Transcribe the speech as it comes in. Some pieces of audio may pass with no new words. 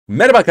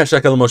Merhaba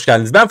arkadaşlar, kanalıma hoş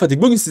geldiniz. Ben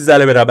Fatih. Bugün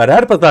sizlerle beraber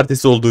her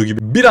pazartesi olduğu gibi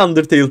bir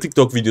Undertale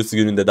TikTok videosu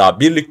gününde daha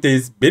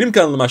birlikteyiz. Benim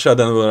kanalım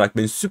aşağıdan olarak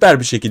beni süper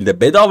bir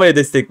şekilde bedavaya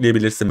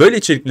destekleyebilirsin. Böyle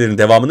içeriklerin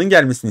devamının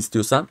gelmesini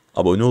istiyorsan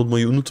abone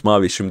olmayı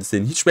unutma ve şimdi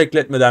seni hiç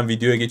bekletmeden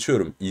videoya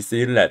geçiyorum. İyi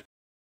seyirler.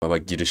 Baba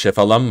girişe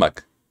falan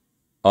bak.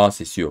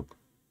 Sesi yok.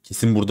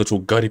 Kesin burada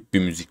çok garip bir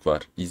müzik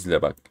var.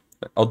 İzle bak.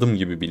 Adım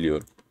gibi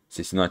biliyorum.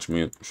 Sesini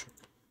açmayı unutmuşum.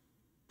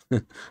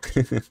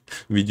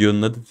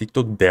 Videonun adı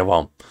TikTok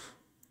devam.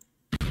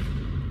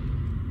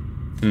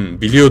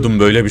 Biliyordum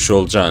böyle bir şey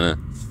olacağını.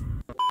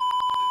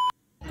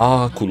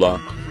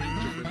 Kulağım.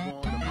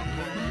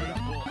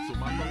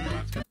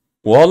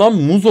 O lan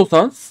Muzo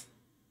sans.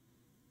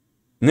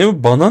 Ne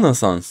o, banana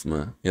sans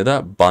mı? Ya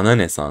da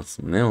banane sans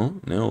mı? Ne o?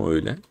 Ne o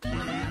öyle?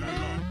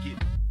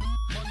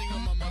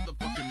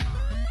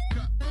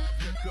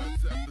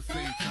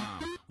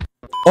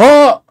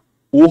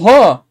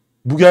 Oha!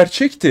 Bu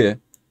gerçekti.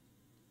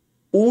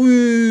 Oy,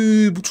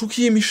 bu çok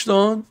iyiymiş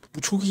lan.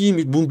 Bu çok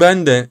iyiymiş.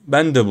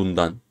 Ben de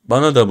bundan.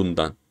 Bana da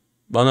bundan.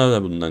 Bana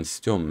da bundan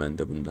istiyorum, ben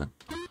de bundan.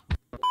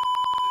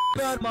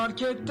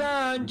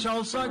 Marketten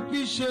çalsak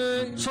bir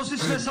şey.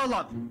 Sosis ve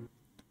salam.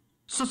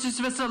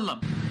 Sosis ve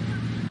salam.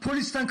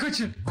 Polisten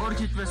kaçın.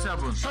 Orkid ve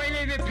sabun.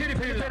 Sayney ve peri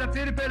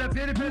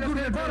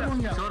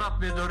barbunya.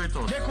 Çorap ve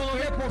Doritos. Kekolo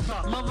ve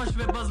porta. Lavaş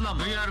ve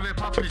bazlama. Hıyar ve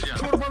patlıcan.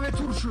 Çorba ve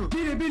turşu.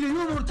 Bili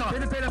yumurta.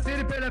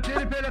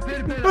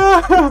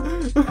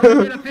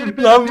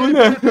 Lan bu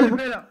ne?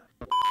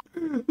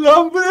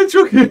 Lan bu ne,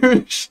 çok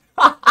iyiymiş.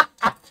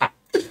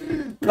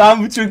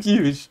 Lan bu çok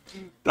iyiymiş.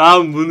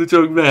 Tamam, bunu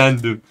çok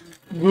beğendim.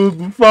 Bu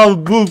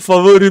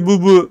favori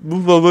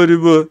bu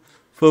favori bu.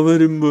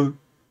 Favorim bu.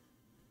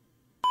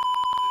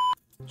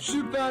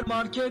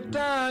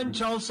 Süpermarketten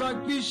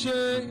çalsak bir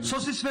şey.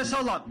 Sosis ve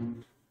salam.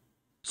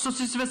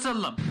 Sosis ve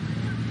salam.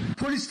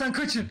 Polisten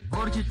kaçın.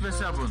 Orkid ve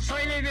sabun.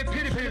 Sayney ve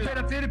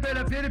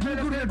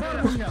peri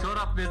barbunya.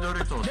 Çorap ve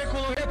Doritos.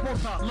 Kekolo ve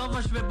porta.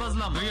 Lavaş ve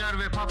bazlama. Hıyar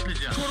ve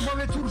patlıcan. Çorba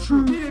ve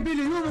turşu.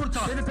 Bili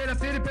yumurta. Peri.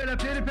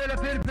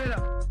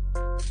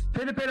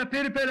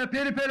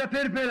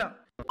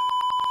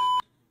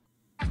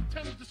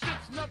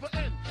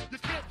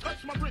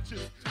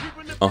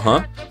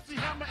 Aha.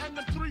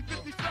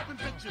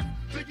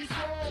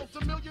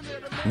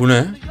 Bu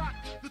ne?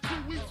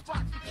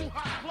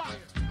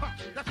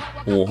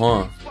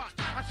 Oha.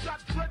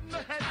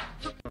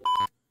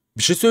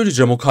 Bir şey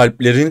söyleyeceğim, o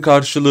kalplerin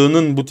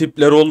karşılığının bu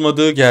tipler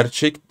olmadığı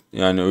gerçek.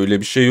 Yani öyle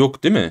bir şey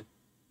yok değil mi?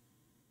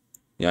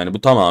 Yani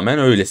bu tamamen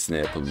öylesine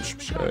yapılmış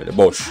bir şey. Öyle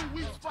boş.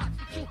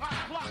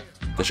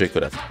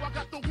 Teşekkür ederim.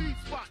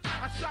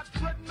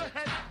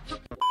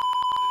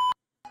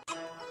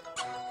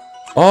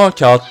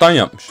 Kağıttan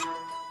yapmış.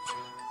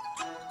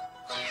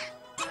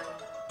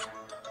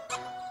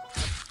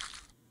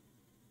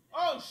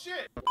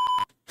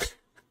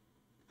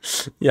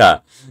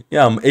 ya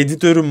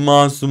editörün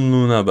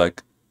masumluğuna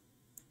bak.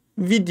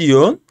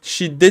 Videon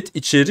şiddet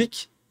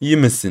içerik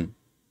yemesin.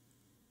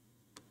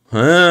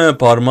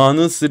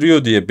 Parmağını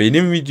ısırıyor diye,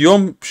 benim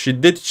videom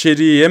şiddet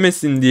içeriği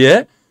yemesin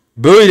diye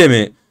böyle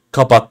mi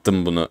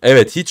kapattım bunu?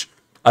 Evet, hiç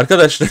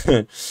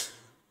arkadaşlar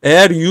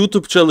eğer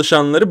YouTube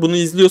çalışanları bunu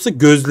izliyorsa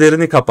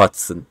gözlerini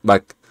kapatsın.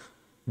 Bak,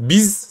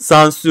 biz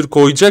sansür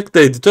koyacak da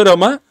editör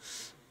ama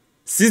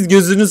siz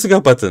gözünüzü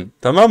kapatın,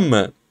 tamam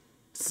mı?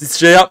 Siz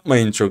şey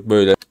yapmayın çok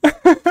böyle.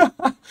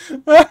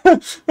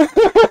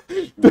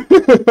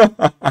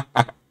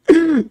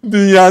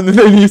 Dünyanın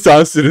en iyi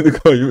sansürünü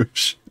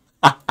koymuş.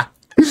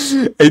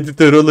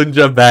 Editör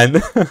olunca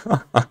ben.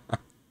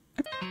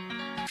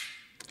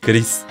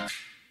 Chris.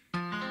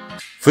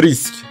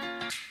 Frisk.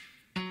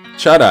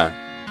 Chara.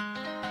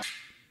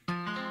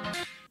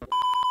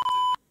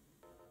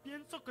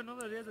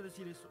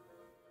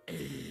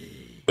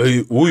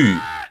 Uy.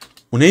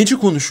 Bu neyce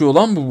konuşuyor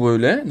lan bu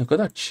böyle? Ne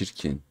kadar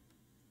çirkin.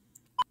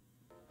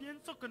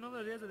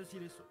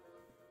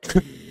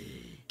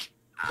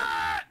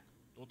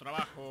 Tu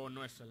trabajo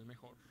no es el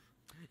mejor.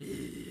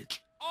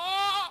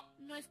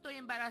 No estoy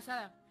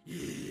embarazada.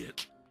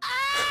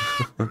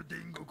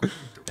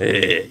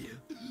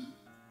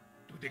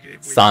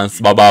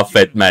 Sans baba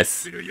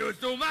affetmez.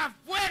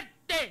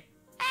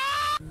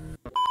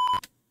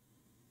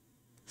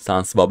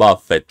 Sans baba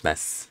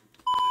affetmez.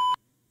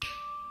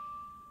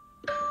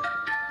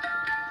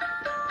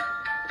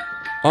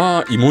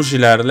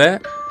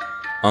 Emojilerle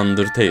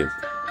Undertale.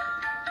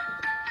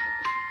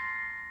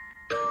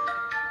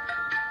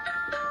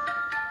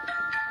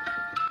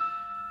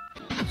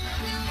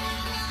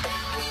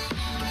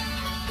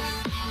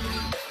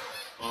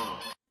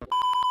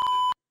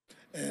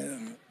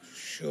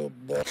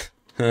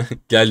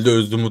 Geldi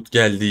Özdumut,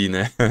 geldi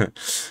yine.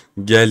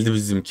 Geldi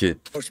bizimki.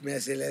 Boş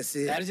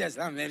meselesi. Vereceğiz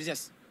lan,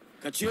 vereceğiz.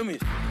 Kaçıyor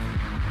muyuz?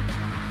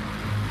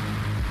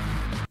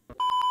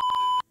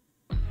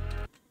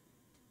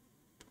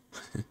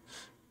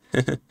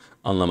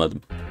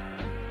 Anlamadım.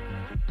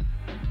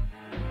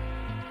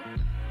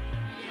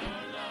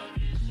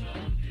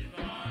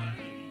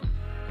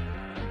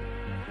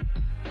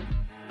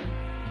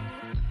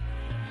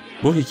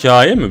 Bu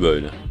hikaye mi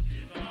böyle?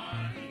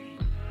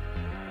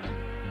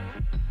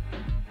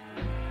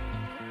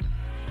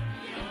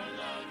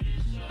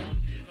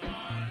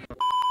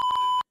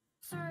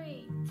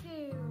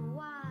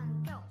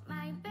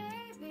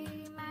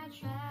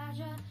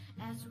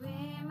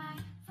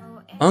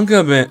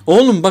 Aga be.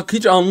 Oğlum bak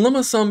hiç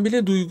anlamasam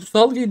bile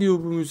duygusal geliyor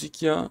bu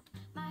müzik ya.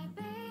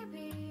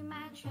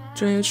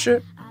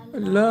 Treasure,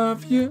 I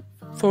love you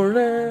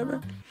forever.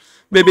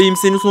 Bebeğim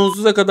seni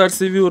sonsuza kadar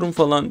seviyorum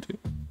falan diyor.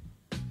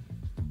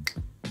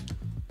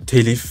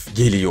 Telif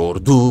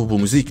geliyordu bu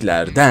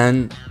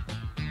müziklerden.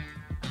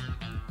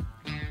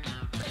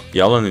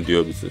 Yalan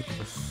ediyor bizi.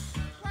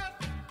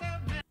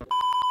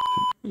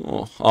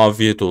 Oh,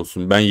 afiyet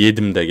olsun. Ben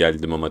yedim de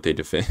geldim ama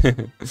telife.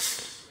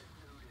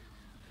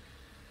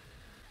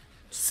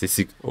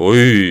 Sesi...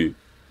 Oy.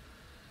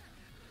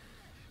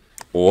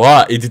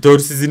 Oha, editör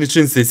sizin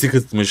için sesi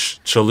kısmış.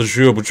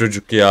 Çalışıyor bu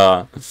çocuk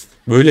ya.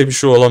 Böyle bir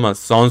şey olamaz.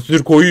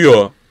 Sansür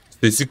koyuyor.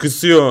 Sesi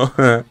kısıyor.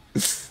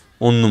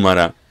 10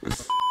 numara.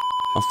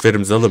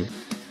 Aferin zalım.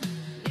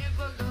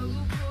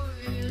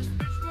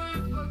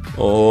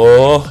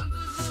 Oh.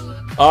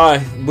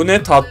 Ay bu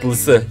ne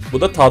tatlısı.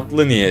 Bu da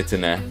tatlı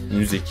niyetine.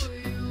 Müzik.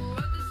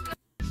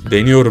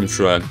 Deniyorum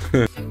şu an.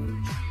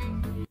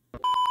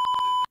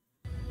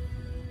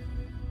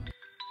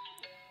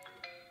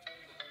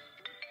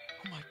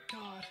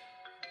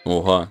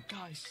 Oha.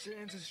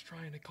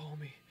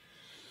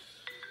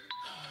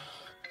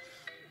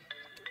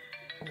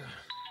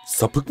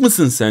 Sapık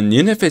mısın sen?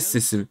 Niye nefes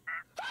sesi?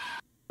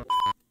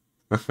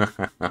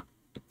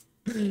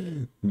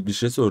 Bir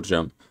şey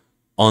soracağım.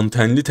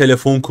 Antenli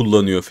telefon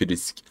kullanıyor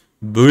Frisk.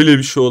 Böyle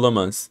bir şey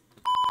olamaz.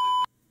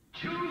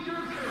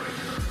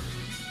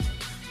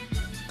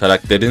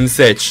 Karakterini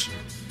seç.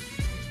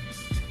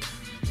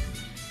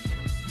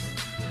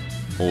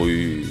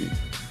 Oy.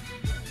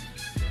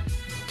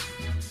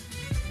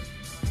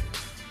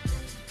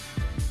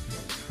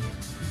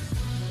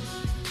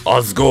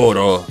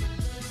 Azgoro.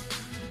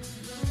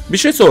 Bir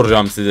şey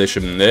soracağım size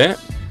şimdi.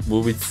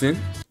 Bu bitsin.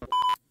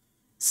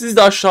 Siz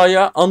de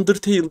aşağıya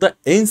Undertale'da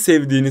en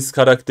sevdiğiniz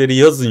karakteri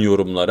yazın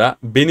yorumlara.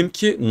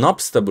 Benimki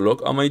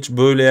Napstablock ama hiç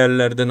böyle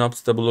yerlerde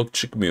Napstablock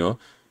çıkmıyor.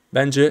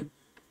 Bence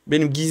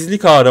benim gizli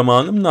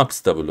kahramanım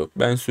Napstablock.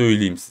 Ben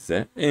söyleyeyim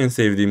size. En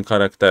sevdiğim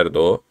karakter de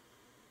o.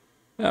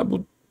 Ya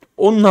bu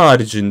onun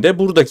haricinde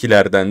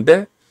buradakilerden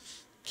de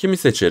kimi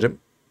seçerim?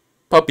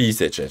 Papi'yi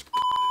seçerim.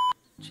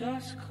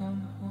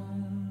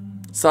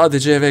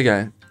 Sadece eve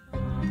gel.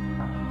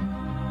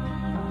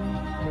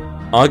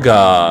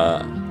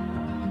 Aga.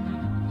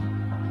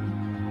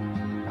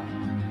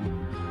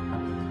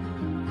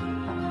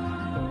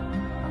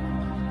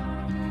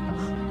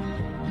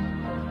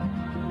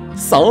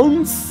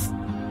 Sounds.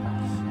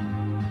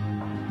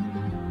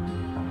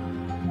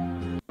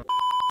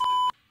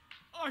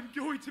 I'm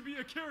going to be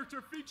a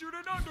character featured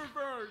in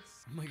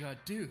Underverse. Oh my god,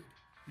 dude.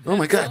 Oh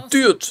my god,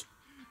 dude.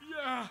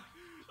 Yeah,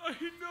 I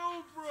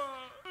know, bro.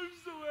 I'm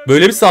so happy.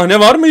 Böyle bir sahne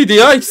var mıydı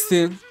ya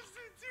X'in?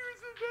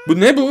 Bu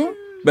ne bu?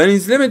 Ben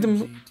izlemedim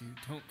bu.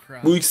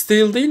 Bu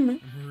X-Tale değil mi?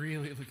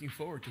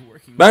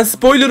 Ben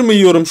spoiler mı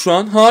yiyorum şu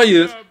an?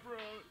 Hayır.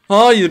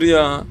 Hayır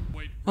ya.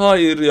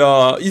 Hayır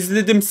ya.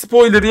 İzledim,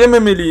 spoiler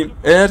yememeliyim.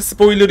 Eğer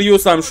spoiler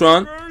yiyorsam şu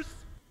an.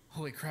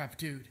 Holy crap,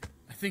 dude.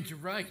 I think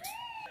you're right.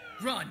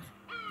 Run.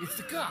 It's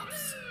the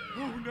cops.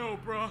 Oh no,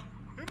 bro.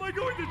 Am I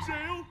going to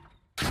jail?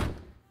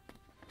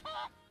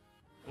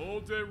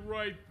 Hold it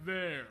right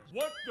there.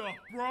 What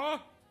the, bro?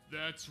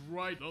 That's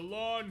right. The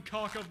law and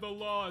cock of the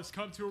law has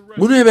come to arrest.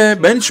 Bu ne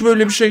be? Ben hiç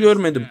böyle bir şey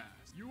görmedim.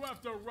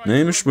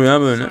 Neymiş bu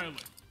ya böyle?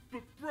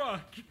 But bro,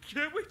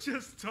 can't we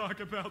just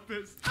talk about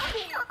this?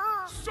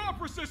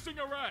 Stop resisting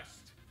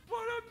arrest. But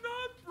I'm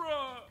not,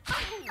 bro.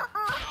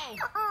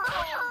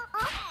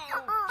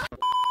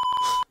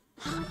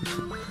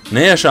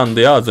 Ne yaşandı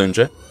ya az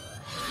önce?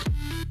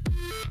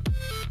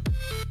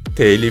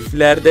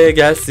 Telifler de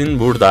gelsin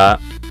burada.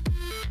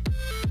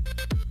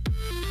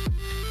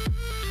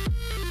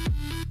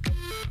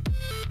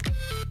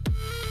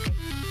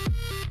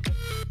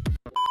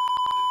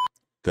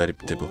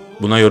 Garipti bu.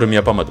 Buna yorum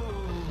yapamadım.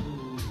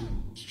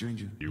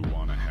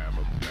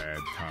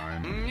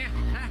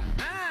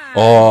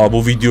 Aa,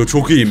 bu video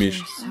çok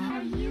iyiymiş.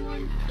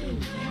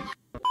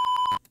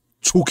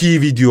 Çok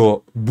iyi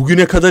video.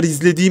 Bugüne kadar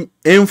izlediğim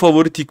en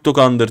favori TikTok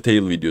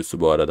Undertale videosu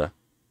bu arada.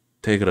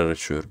 Tekrar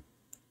açıyorum.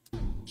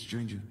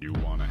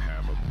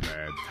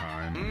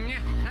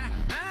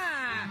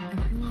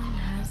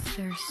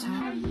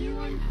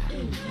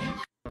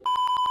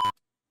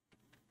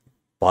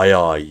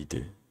 Bayağı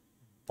iyiydi.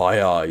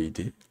 Bayağı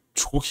iyiydi.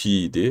 Çok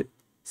iyiydi.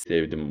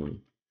 Sevdim bunu.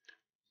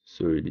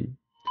 Söyleyeyim.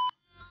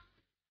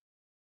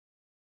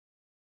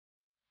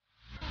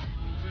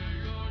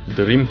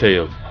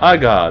 Dreamtale.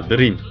 Aga,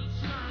 Dream.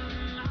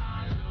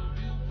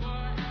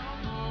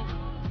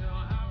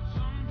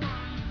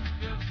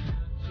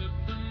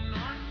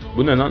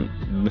 Bu ne lan?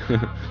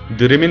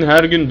 Dream'in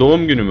her gün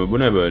doğum günü mü? Bu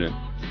ne böyle?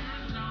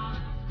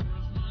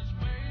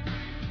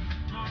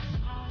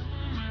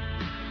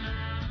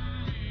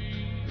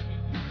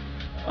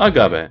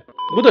 Aga be.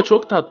 Bu da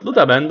çok tatlı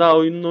da ben daha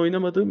oyununu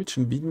oynamadığım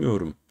için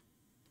bilmiyorum.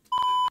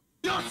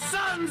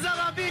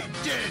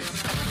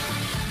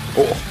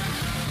 Oh.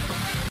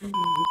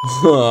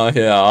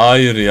 Ya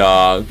hayır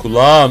ya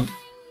kulağım.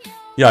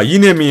 Ya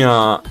yine mi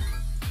ya?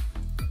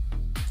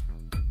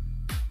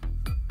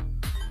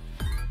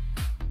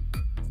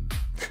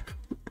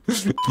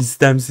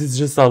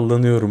 İstemsizce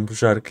sallanıyorum bu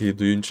şarkıyı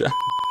duyunca.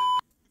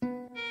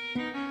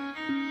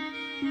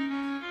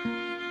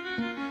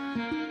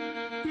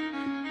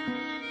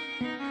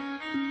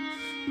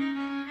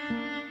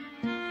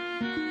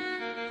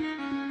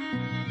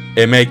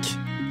 Emek.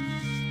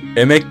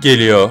 Emek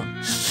geliyor.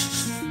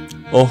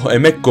 Oh,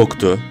 emek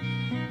koktu.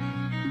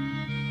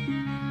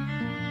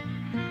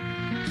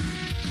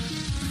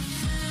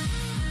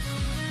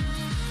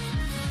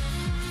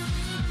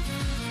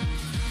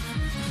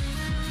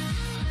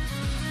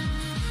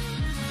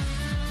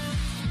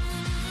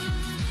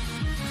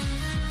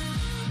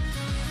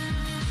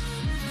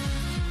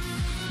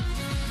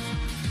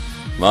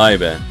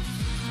 Vay be.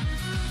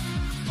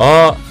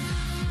 Aa.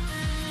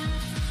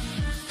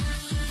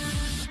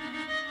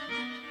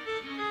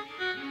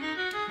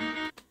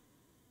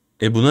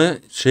 Buna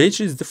şey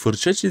çizdi,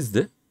 fırça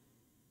çizdi.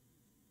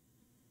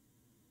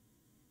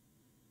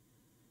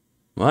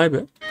 Vay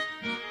be.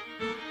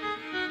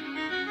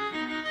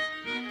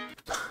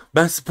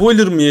 Ben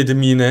spoiler mı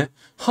yedim yine?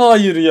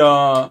 Hayır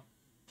ya.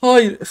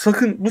 Hayır,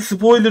 sakın bu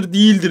spoiler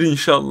değildir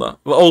inşallah.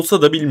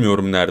 Olsa da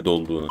bilmiyorum nerede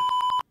olduğunu.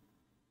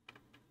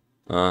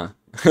 Ha.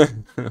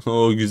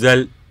 O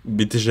güzel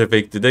bitiş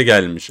efekti de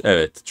gelmiş.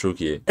 Evet,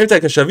 çok iyi. Evet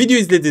arkadaşlar, video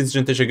izlediğiniz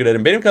için teşekkür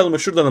ederim. Benim kanalıma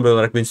şuradan abone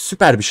olarak beni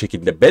süper bir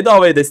şekilde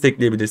bedavaya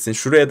destekleyebilirsin.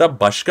 Şuraya da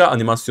başka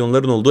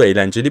animasyonların olduğu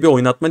eğlenceli bir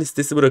oynatma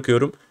listesi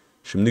bırakıyorum.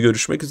 Şimdi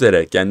görüşmek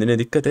üzere. Kendine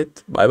dikkat et.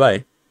 Bay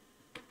bay.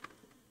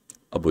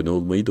 Abone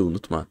olmayı da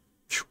unutma.